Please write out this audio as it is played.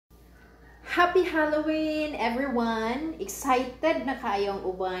Happy Halloween, everyone! Excited na kayong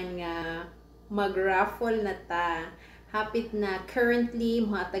uban nga mag-raffle na ta. Hapit na currently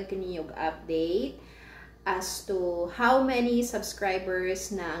muhatag ko niyog update as to how many subscribers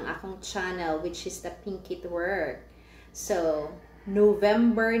na ang akong channel, which is the Pinkit Work. So,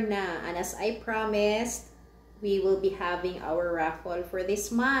 November na, and as I promised, we will be having our raffle for this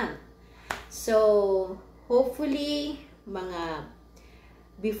month. So, hopefully,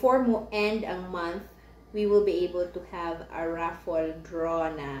 before mo end ang month, we will be able to have a raffle draw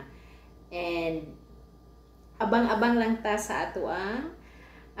na. And abang-abang lang ta sa atuang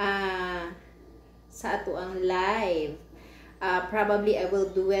live. Probably I will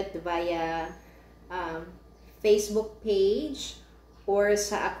do it via Facebook page or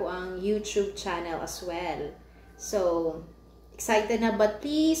sa ako ang YouTube channel as well. So, excited na, but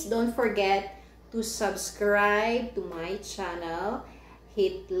please don't forget to subscribe to my channel.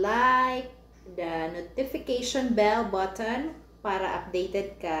 Hit like, the notification bell button para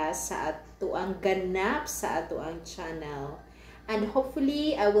updated ka sa atuang ganap sa atuang channel. And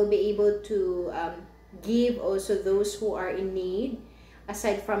hopefully, I will be able to give also those who are in need.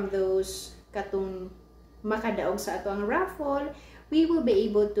 Aside from those katong makadaog sa atuang raffle, we will be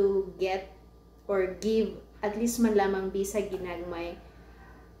able to get or give at least man lamang bisag ginagmay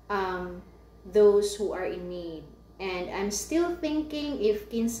those who are in need. And I'm still thinking if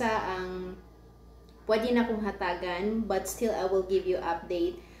kinsa ang pwede na kong hatagan, but still I will give you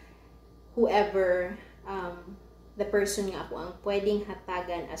update whoever the person nga ako ang pwedeng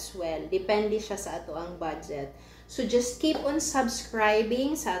hatagan as well. Depende siya sa ato ang budget. So just keep on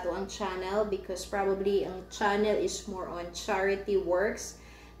subscribing sa ato ang channel because probably ang channel is more on charity works.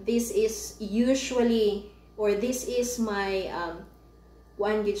 This is usually, or this is my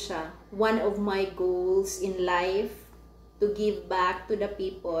one of my goals in life, to give back to the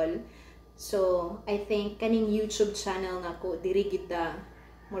people. So I think kaning YouTube channel nga ko diri kita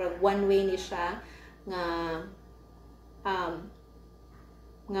murag one way ni siya nga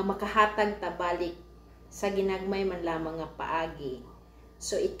makahatag ta balik sa ginagmay man lamang nga paagi.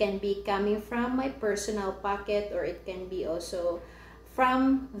 So it can be coming from my personal pocket, or it can be also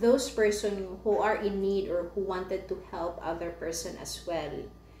from those person who are in need or who wanted to help other person as well.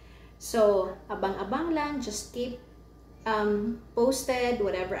 So, abang-abang lang, just keep posted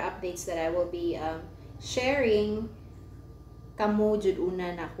whatever updates that I will be sharing. Kamo jud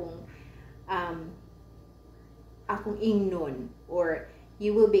una na akong ingnon, or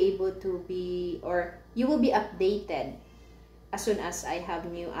you will be able to be, or you will be updated as soon as I have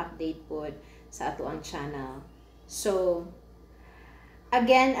new update pod sa ato ang channel. So,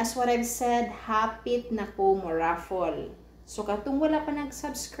 again, as what I've said, hapit na ko mo raffle. So, katong wala pa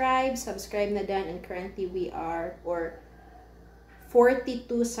nag-subscribe, subscribe na dan, and currently we are, or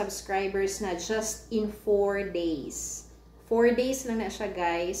 42 subscribers na just in 4 days. 4 days lang na siya,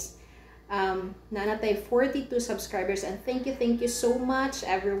 guys. Nanatay 42 subscribers, and thank you so much,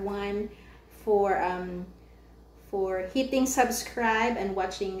 everyone, for hitting subscribe and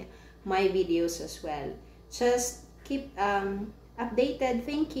watching my videos as well. Just keep updated.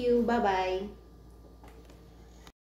 Thank you. Bye-bye.